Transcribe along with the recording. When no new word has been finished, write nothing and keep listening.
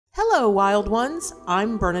Hello, wild ones.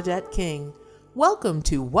 I'm Bernadette King. Welcome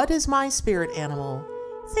to What is My Spirit Animal?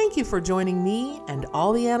 Thank you for joining me and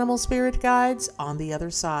all the animal spirit guides on the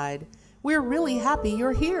other side. We're really happy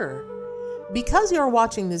you're here. Because you're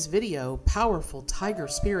watching this video, powerful tiger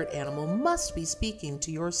spirit animal must be speaking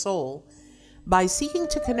to your soul. By seeking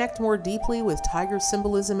to connect more deeply with tiger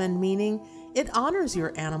symbolism and meaning, it honors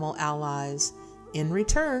your animal allies. In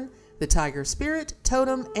return, the tiger spirit,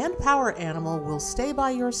 totem, and power animal will stay by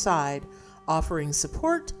your side, offering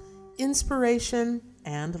support, inspiration,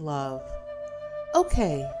 and love.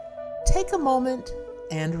 Okay, take a moment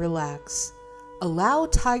and relax. Allow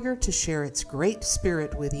Tiger to share its great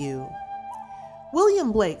spirit with you.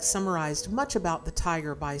 William Blake summarized much about the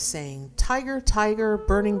tiger by saying, "Tiger, tiger,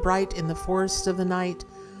 burning bright in the forest of the night,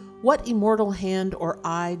 what immortal hand or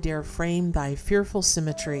eye dare frame thy fearful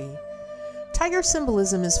symmetry?" Tiger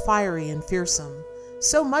symbolism is fiery and fearsome,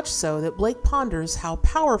 so much so that Blake ponders how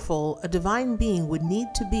powerful a divine being would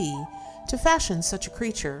need to be to fashion such a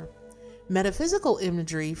creature. Metaphysical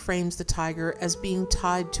imagery frames the tiger as being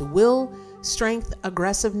tied to will, strength,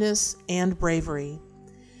 aggressiveness, and bravery.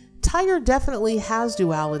 Tiger definitely has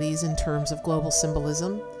dualities in terms of global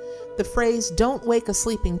symbolism. The phrase, "don't wake a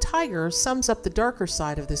sleeping tiger," sums up the darker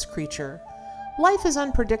side of this creature. Life is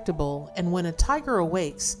unpredictable, and when a tiger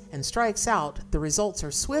awakes and strikes out, the results are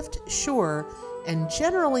swift, sure, and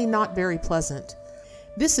generally not very pleasant.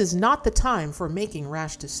 This is not the time for making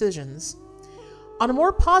rash decisions. On a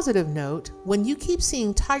more positive note, when you keep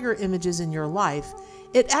seeing tiger images in your life,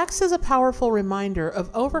 it acts as a powerful reminder of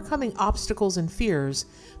overcoming obstacles and fears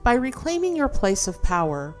by reclaiming your place of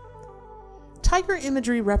power. Tiger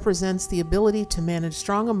imagery represents the ability to manage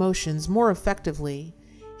strong emotions more effectively.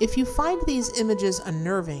 If you find these images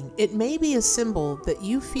unnerving, it may be a symbol that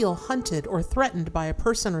you feel hunted or threatened by a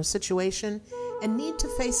person or situation and need to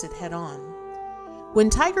face it head on. When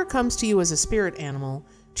Tiger comes to you as a spirit animal,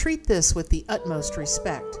 treat this with the utmost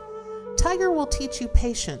respect. Tiger will teach you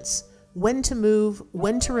patience, when to move,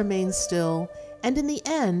 when to remain still, and in the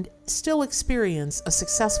end, still experience a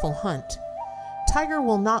successful hunt. Tiger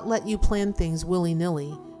will not let you plan things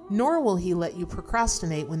willy-nilly, nor will he let you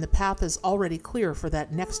procrastinate when the path is already clear for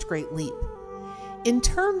that next great leap. In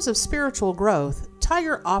terms of spiritual growth,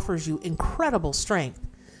 Tiger offers you incredible strength.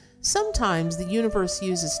 Sometimes the universe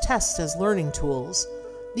uses tests as learning tools.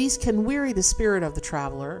 These can weary the spirit of the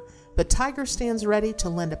traveler, but Tiger stands ready to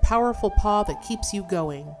lend a powerful paw that keeps you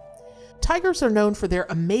going. Tigers are known for their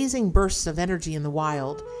amazing bursts of energy in the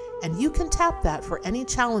wild, and you can tap that for any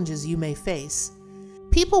challenges you may face.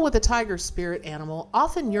 People with a tiger spirit animal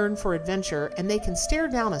often yearn for adventure, and they can stare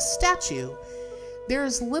down a statue. There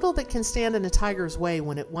is little that can stand in a tiger's way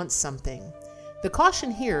when it wants something. The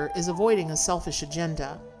caution here is avoiding a selfish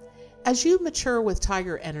agenda. As you mature with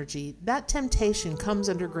tiger energy, that temptation comes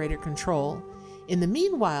under greater control. In the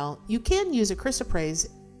meanwhile, you can use a chrysoprase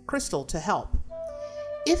crystal to help.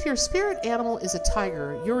 If your spirit animal is a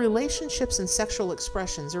tiger, your relationships and sexual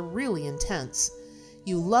expressions are really intense.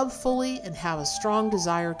 You love fully and have a strong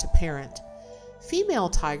desire to parent. Female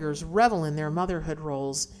tigers revel in their motherhood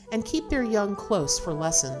roles and keep their young close for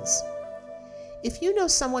lessons. If you know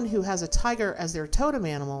someone who has a tiger as their totem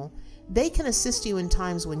animal, they can assist you in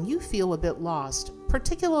times when you feel a bit lost,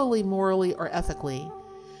 particularly morally or ethically.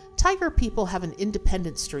 Tiger people have an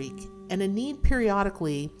independent streak and a need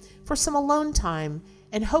periodically for some alone time,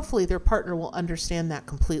 and hopefully their partner will understand that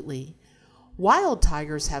completely. Wild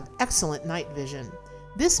tigers have excellent night vision.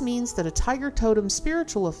 This means that a tiger totem's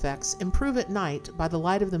spiritual effects improve at night by the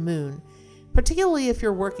light of the moon, particularly if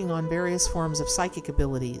you're working on various forms of psychic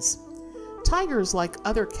abilities. Tigers, like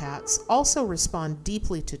other cats, also respond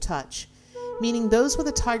deeply to touch, meaning those with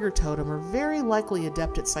a tiger totem are very likely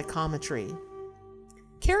adept at psychometry.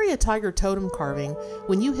 Carry a tiger totem carving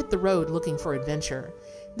when you hit the road looking for adventure.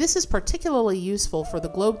 This is particularly useful for the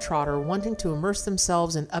globetrotter wanting to immerse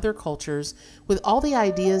themselves in other cultures with all the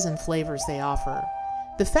ideas and flavors they offer.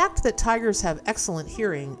 The fact that tigers have excellent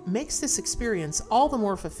hearing makes this experience all the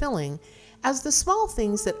more fulfilling, as the small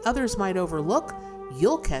things that others might overlook,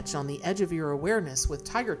 you'll catch on the edge of your awareness with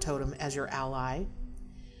Tiger Totem as your ally.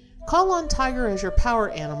 Call on Tiger as your power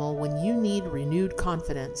animal when you need renewed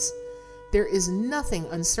confidence. There is nothing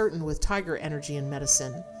uncertain with tiger energy in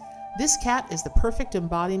medicine. This cat is the perfect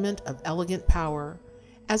embodiment of elegant power.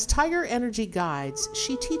 As tiger energy guides,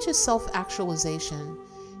 she teaches self-actualization.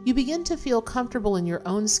 You begin to feel comfortable in your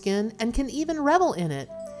own skin and can even revel in it.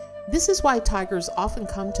 This is why tigers often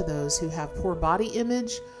come to those who have poor body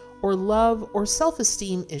image or love or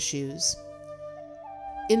self-esteem issues.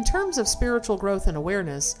 In terms of spiritual growth and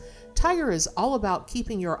awareness, Tiger is all about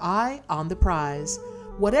keeping your eye on the prize.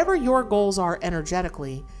 Whatever your goals are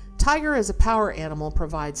energetically, Tiger as a power animal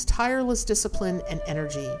provides tireless discipline and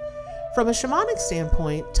energy. From a shamanic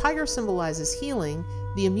standpoint, Tiger symbolizes healing,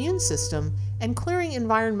 the immune system, and clearing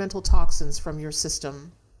environmental toxins from your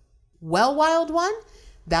system. Well, wild one,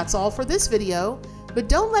 that's all for this video, but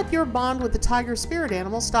don't let your bond with the Tiger spirit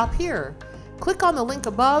animal stop here. Click on the link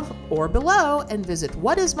above or below and visit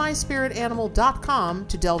whatismyspiritanimal.com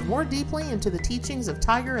to delve more deeply into the teachings of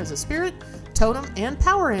Tiger as a spirit, totem, and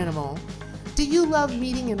power animal. Do you love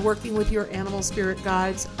meeting and working with your animal spirit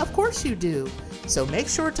guides? Of course you do. So make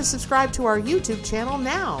sure to subscribe to our YouTube channel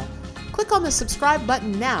now. Click on the subscribe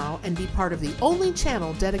button now and be part of the only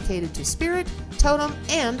channel dedicated to spirit, totem,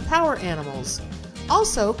 and power animals.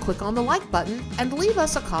 Also, click on the like button and leave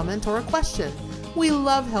us a comment or a question. We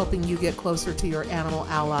love helping you get closer to your animal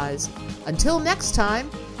allies. Until next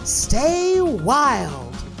time, stay wild!